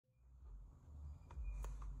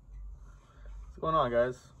Going on,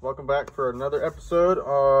 guys? Welcome back for another episode.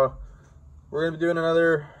 We're gonna be doing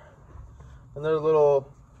another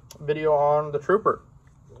little video on the Trooper,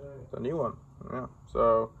 the new one. Yeah.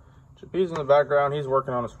 So Chippy's in the background. He's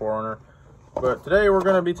working on his 4Runner. But today we're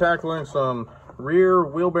gonna be tackling some rear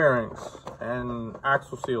wheel bearings and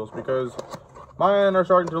axle seals because mine are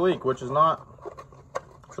starting to leak, which is not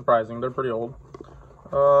surprising. They're pretty old.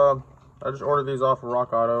 I just ordered these off of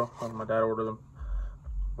Rock Auto. My dad ordered them.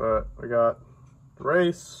 But we got the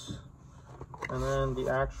race and then the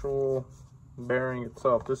actual bearing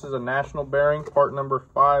itself. This is a national bearing, part number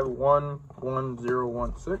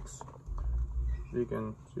 511016. You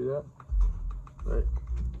can see that right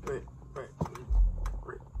there.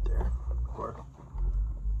 Or right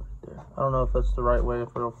there. I don't know if that's the right way. I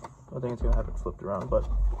think it's gonna have it flipped around, but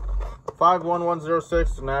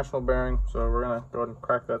 51106 is a national bearing. So we're gonna go ahead and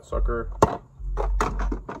crack that sucker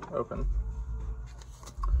open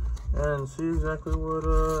and see exactly what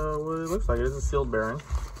it looks like. It is a sealed bearing.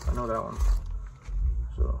 I know that one.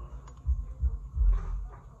 So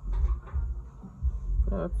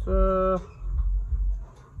yeah,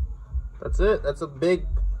 that's it. That's a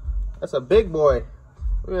big boy.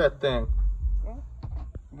 Look at that thing.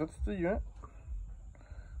 That's the unit.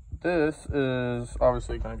 This is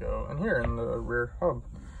obviously going to go in here in the rear hub.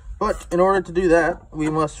 But in order to do that, we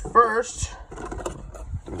must first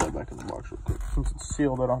throw that back in the box real quick. Since it's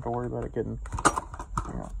sealed, I don't have to worry about it getting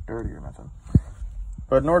dirty or nothing.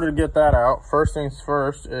 But in order to get that out, first things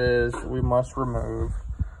first is we must remove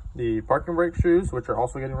the parking brake shoes, which are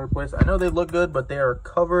also getting replaced. I know they look good, but they are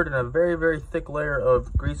covered in a very, very thick layer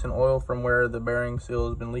of grease and oil from where the bearing seal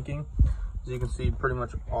has been leaking. As you can see, pretty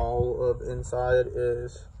much all of inside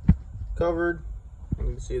is covered. You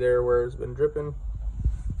can see there where it's been dripping.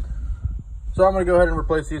 So I'm going to go ahead and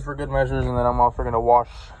replace these for good measures, and then I'm also going to wash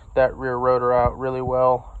that rear rotor out really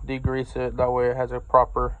well, degrease it, that way it has a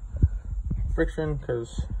proper friction,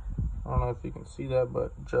 because I don't know if you can see that,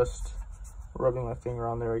 but just rubbing my finger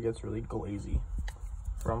on there, it gets really glazy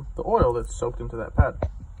from the oil that's soaked into that pad.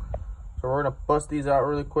 So we're going to bust these out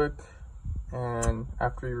really quick, and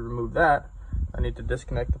after you remove that, I need to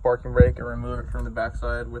disconnect the parking brake and remove it from the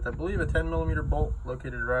backside with, I believe, a 10mm bolt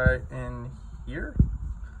located right in here.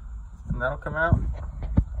 And that'll come out.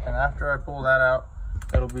 And after I pull that out,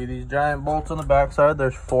 it'll be these giant bolts on the backside.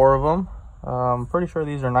 There's 4 of them. I'm pretty sure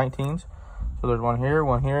these are 19s. So there's one here,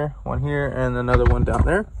 one here, one here, and another one down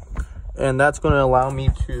there. And that's going to allow me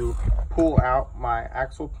to pull out my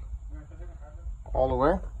axle all the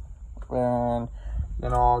way. And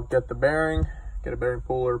then I'll get the bearing, get a bearing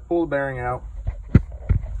puller, pull the bearing out.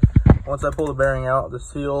 Once I pull the bearing out, the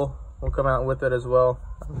seal will come out with it as well,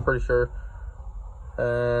 I'm pretty sure.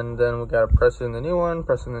 And then we gotta press in the new one,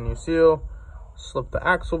 press in the new seal, slip the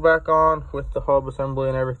axle back on with the hub assembly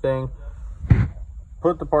and everything,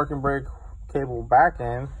 put the parking brake cable back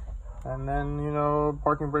in, and then, you know,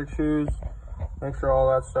 parking brake shoes, make sure all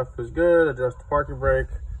that stuff is good, adjust the parking brake,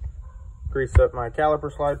 grease up my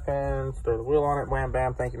caliper slide pins, throw the wheel on it, wham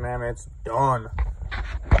bam, thank you ma'am, it's done.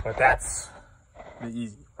 But that's the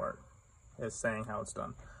easy part, is saying how it's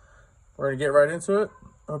done. We're gonna get right into it.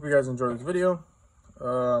 I hope you guys enjoyed this video.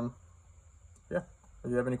 Yeah, if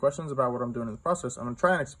you have any questions about what I'm doing in the process, I'm gonna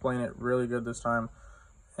try and explain it really good this time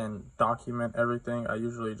and document everything. I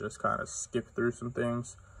usually just kind of skip through some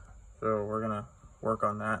things, so we're gonna work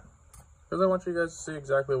on that because I want you guys to see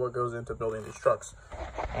exactly what goes into building these trucks,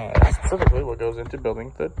 and specifically what goes into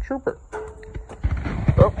building the Trooper.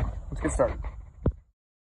 So let's get started.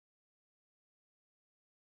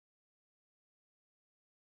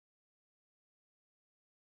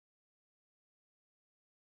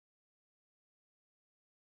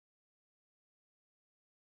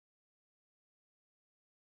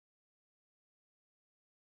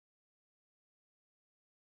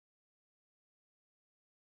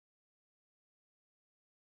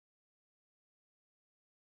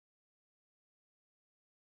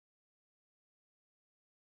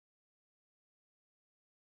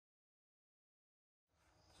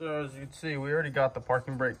 So as you can see, we already got the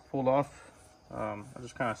parking brake pulled off. I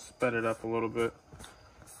just kind of sped it up a little bit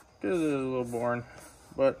because it is a little boring.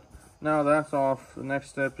 But now that's off, the next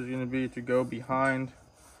step is going to be to go behind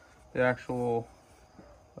the actual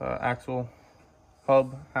axle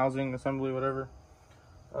hub housing assembly, whatever.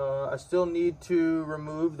 I still need to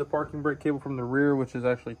remove the parking brake cable from the rear, which is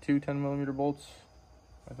actually 2 10mm bolts,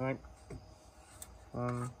 I think.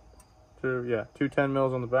 2 10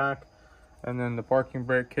 mils on the back. And then the parking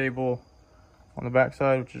brake cable on the back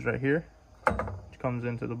side, which is right here, which comes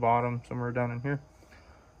into the bottom somewhere down in here.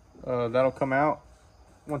 That'll come out.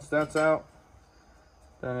 Once that's out,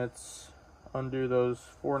 then it's undo those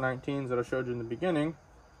 419s that I showed you in the beginning,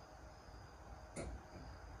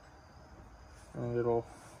 and it'll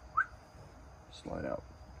slide out.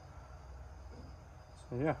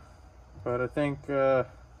 So yeah, but I think that's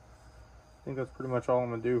pretty much all I'm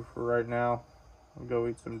gonna do for right now. I'll go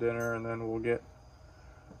eat some dinner and then we'll get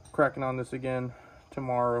cracking on this again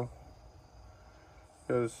tomorrow,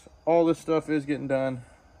 because all this stuff is getting done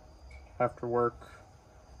after work.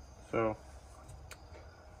 So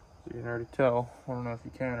you can already tell. I don't know if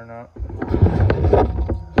you can or not.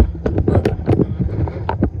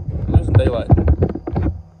 We're losing daylight.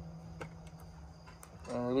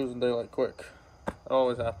 And we're losing daylight quick. It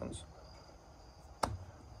always happens.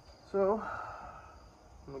 So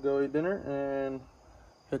I'm gonna go eat dinner and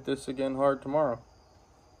hit this again hard tomorrow.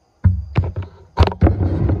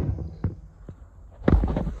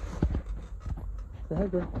 Say hi,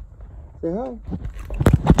 girl. Say hi.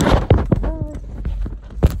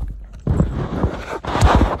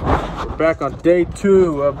 We're back on day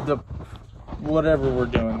 2 of the whatever we're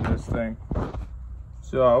doing this thing.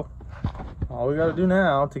 So all we gotta do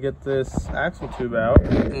now to get this axle tube out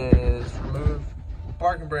is remove the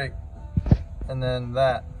parking brake and then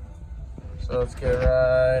that. So let's get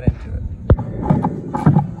right into it.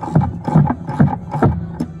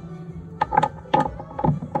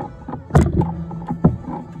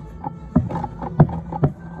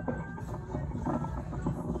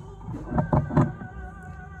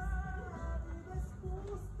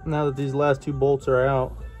 Now that these last 2 bolts are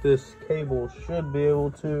out, this cable should be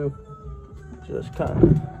able to just kind of,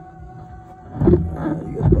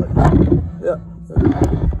 you guys, buddy. Yeah.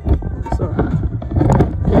 So,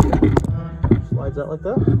 slides out like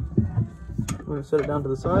that. We're going to set it down to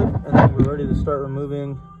the side, and then we're ready to start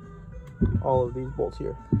removing all of these bolts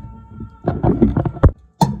here.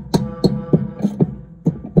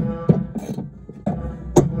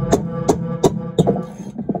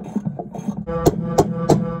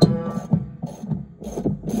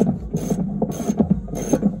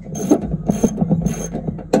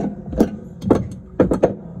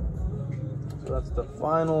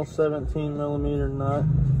 Final 17mm nut.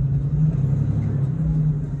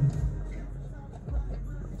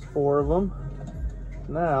 That's 4 of them.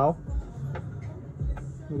 Now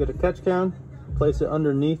you get a catch can, place it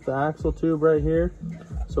underneath the axle tube right here,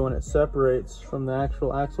 so when it separates from the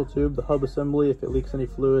actual axle tube, the hub assembly, if it leaks any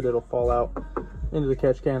fluid, it'll fall out into the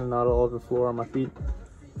catch can and not all over the floor on my feet.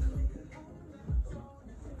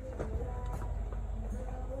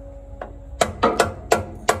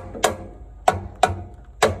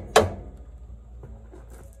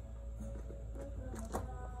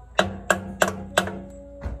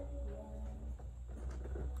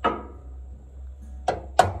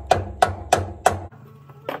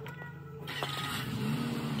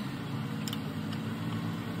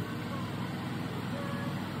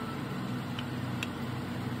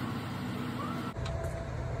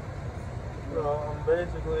 So I'm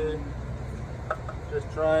basically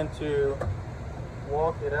just trying to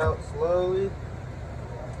walk it out slowly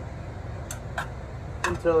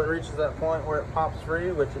until it reaches that point where it pops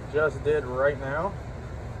free, which it just did right now.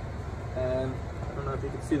 And I don't know if you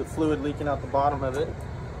can see the fluid leaking out the bottom of it.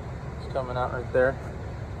 It's coming out right there.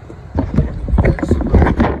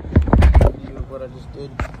 What I just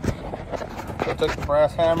did. So I took the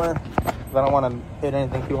brass hammer, because I don't want to hit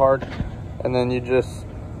anything too hard, and then you just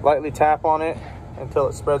lightly tap on it until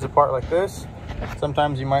it spreads apart like this.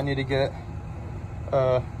 Sometimes you might need to get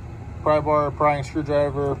a pry bar, prying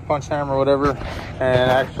screwdriver, punch hammer, whatever, and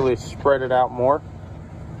actually spread it out more.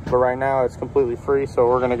 But right now it's completely free, so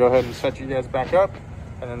we're gonna go ahead and set you guys back up,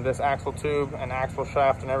 and then this axle tube and axle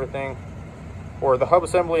shaft and everything, or the hub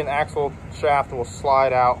assembly and axle shaft, will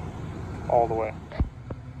slide out all the way.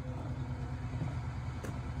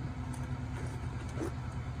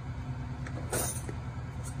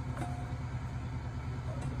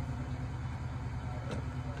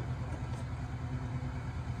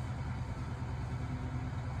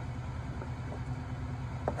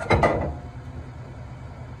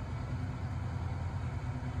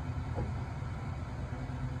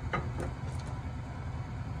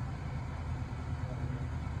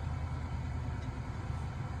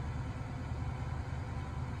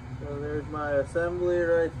 So there's my assembly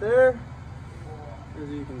right there, as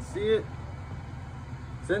you can see it.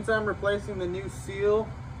 Since I'm replacing the new seal,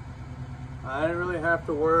 I didn't really have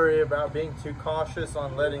to worry about being too cautious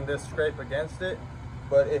on letting this scrape against it.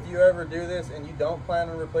 But if you ever do this and you don't plan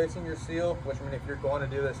on replacing your seal, which I mean, if you're going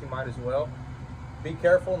to do this, you might as well, be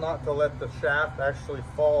careful not to let the shaft actually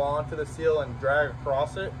fall onto the seal and drag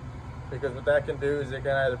across it, because what that can do is it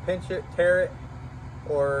can either pinch it, tear it,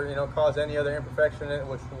 or, you know, cause any other imperfection in it,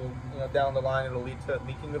 which will, you know, down the line it'll lead to it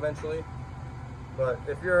leaking eventually. But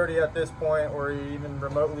if you're already at this point, or you're even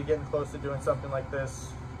remotely getting close to doing something like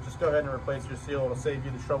this, just go ahead and replace your seal. It'll save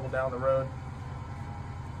you the trouble down the road.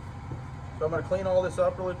 So I'm going to clean all this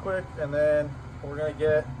up really quick, and then we're going to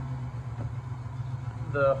get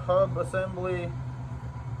the hub assembly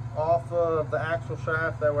off of the axle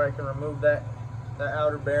shaft. That way I can remove that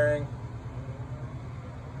outer bearing,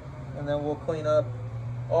 and then we'll clean up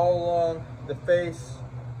all along the face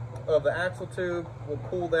of the axle tube. We'll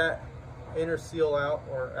pull that inner seal out,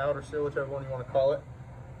 or outer seal, whichever one you want to call it,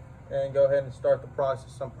 and go ahead and start the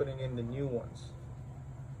process on putting in the new ones.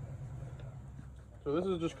 So this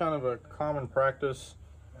is just kind of a common practice.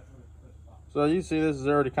 So you see this is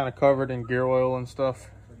already kind of covered in gear oil and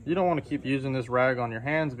stuff. You don't want to keep using this rag on your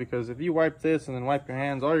hands, because if you wipe this and then wipe your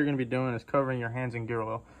hands, all you're going to be doing is covering your hands in gear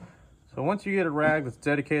oil. So once you get a rag that's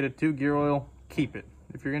dedicated to gear oil, keep it.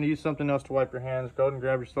 If you're going to use something else to wipe your hands, go ahead and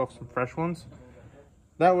grab yourself some fresh ones.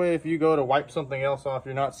 That way, if you go to wipe something else off,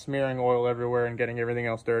 you're not smearing oil everywhere and getting everything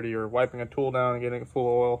else dirty, or wiping a tool down and getting it full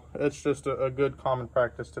of oil. It's just a good common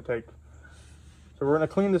practice to take. So we're going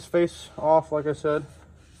to clean this face off, like I said,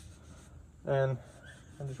 and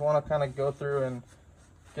I just want to kind of go through and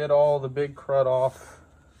get all the big crud off.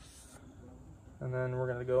 And then we're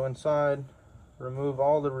going to go inside, remove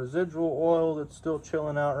all the residual oil that's still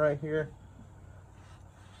chilling out right here.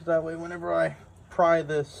 So that way, whenever I pry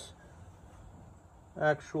this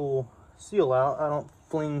actual seal out, I don't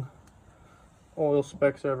fling oil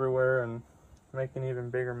specks everywhere and make an even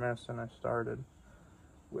bigger mess than I started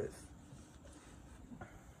with.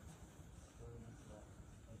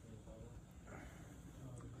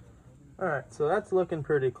 Alright, so that's looking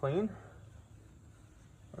pretty clean.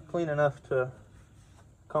 Clean enough to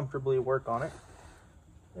comfortably work on it.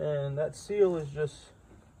 And that seal is just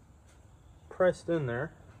pressed in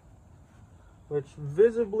there, which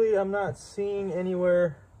visibly I'm not seeing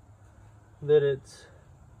anywhere that it's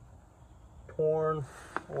torn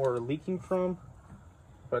or leaking from,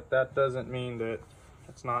 but that doesn't mean that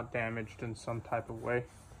it's not damaged in some type of way.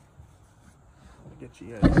 I'll get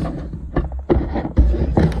you guys.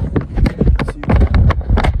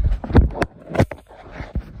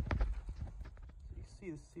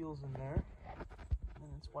 The seals in there, and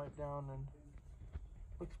it's wiped down and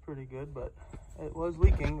looks pretty good, but it was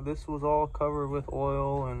leaking. This was all covered with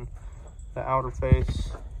oil, and the outer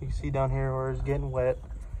face you can see down here where it's getting wet,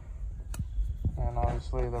 and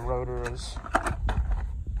obviously the rotor is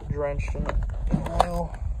drenched in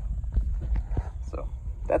oil, so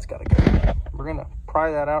that's got to go. We're gonna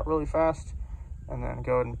pry that out really fast and then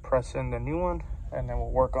go ahead and press in the new one, and then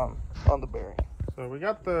we'll work on the bearing. So we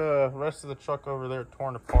got the rest of the truck over there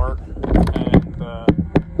torn apart, and the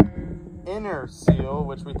inner seal,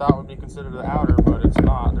 which we thought would be considered the outer, but it's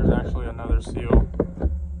not. There's actually another seal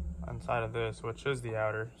inside of this, which is the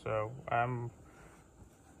outer. So I'm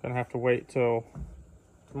gonna have to wait till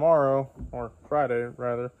tomorrow, or Friday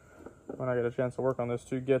rather, when I get a chance to work on this,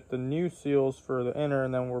 to get the new seals for the inner,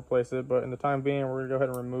 and then we'll replace it. But in the time being, we're gonna go ahead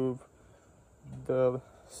and remove the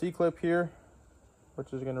C-clip here,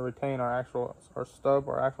 which is going to retain our stub,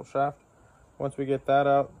 our axle shaft. Once we get that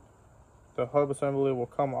out, the hub assembly will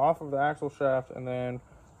come off of the axle shaft, and then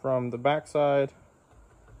from the back side,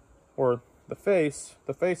 or the face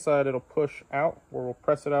side, it'll push out, or we'll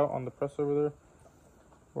press it out on the press over there.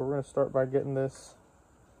 We're going to start by getting this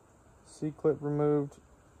C-clip removed.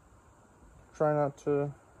 Try not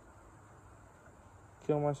to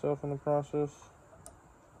kill myself in the process.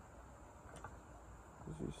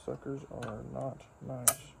 These suckers are not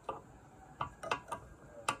nice.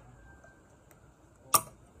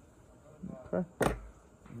 Okay. Let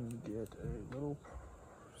me get a little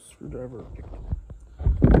screwdriver.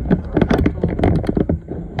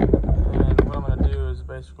 And what I'm going to do is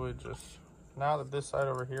basically just, now that this side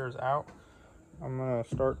over here is out, I'm going to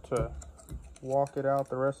start to walk it out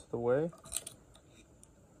the rest of the way.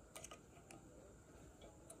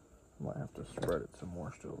 Might have to spread it some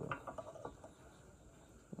more still though.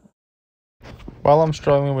 While I'm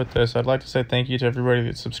struggling with this, I'd like to say thank you to everybody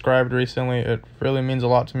that subscribed recently. It really means a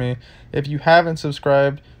lot to me. If you haven't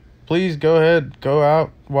subscribed, please go ahead, go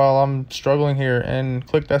out while I'm struggling here and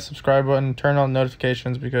click that subscribe button, turn on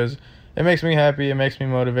notifications, because it makes me happy, it makes me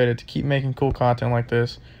motivated to keep making cool content like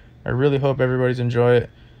this. I really hope everybody's enjoy it.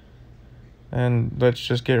 And let's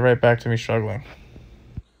just get right back to me struggling.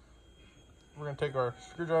 We're going to take our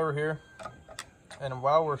screwdriver here, and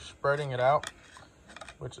while we're spreading it out,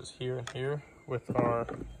 which is here and here, with our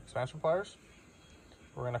expansion pliers,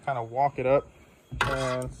 we're going to kind of walk it up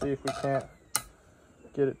and see if we can't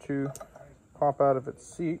get it to pop out of its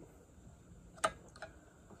seat.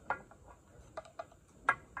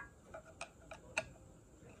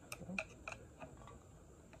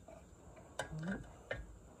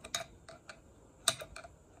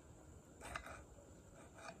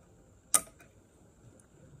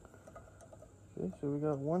 So we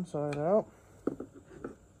got one side out.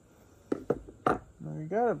 Now you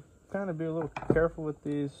gotta kind of be a little careful with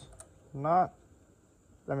these.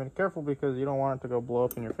 Careful because you don't want it to go blow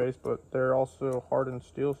up in your face, but they're also hardened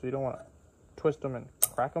steel, so you don't want to twist them and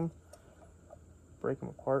crack them, break them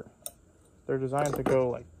apart. They're designed to go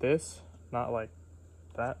like this, not like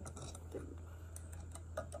that.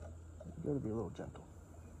 You gotta be a little gentle.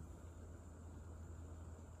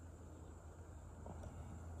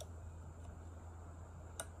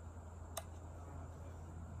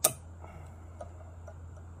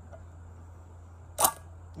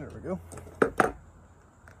 There we go.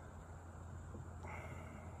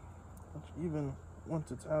 Even once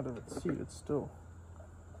it's out of its seat, it's still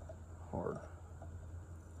hard.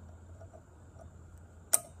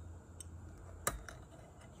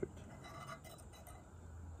 Sweet.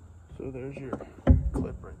 So there's your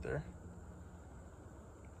clip right there.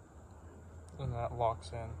 And that locks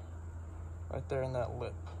in right there in that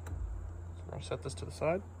lip. So we're gonna set this to the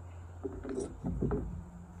side.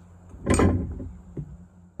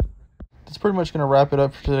 That's pretty much going to wrap it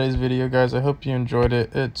up for today's video, guys. I hope you enjoyed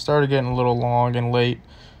it. It started getting a little long and late.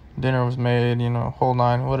 Dinner was made, you know, whole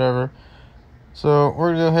nine, whatever. So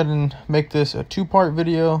we're going to go ahead and make this a 2-part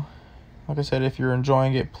video. Like I said, if you're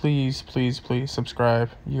enjoying it, please, please, please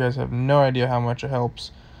subscribe. You guys have no idea how much it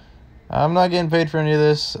helps. I'm not getting paid for any of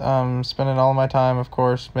this. I'm spending all my time, of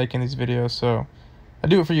course, making these videos. So I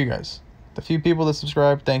do it for you guys. The few people that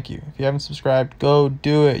subscribe, thank you. If you haven't subscribed, go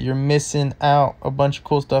do it. You're missing out. A bunch of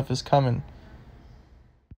cool stuff is coming.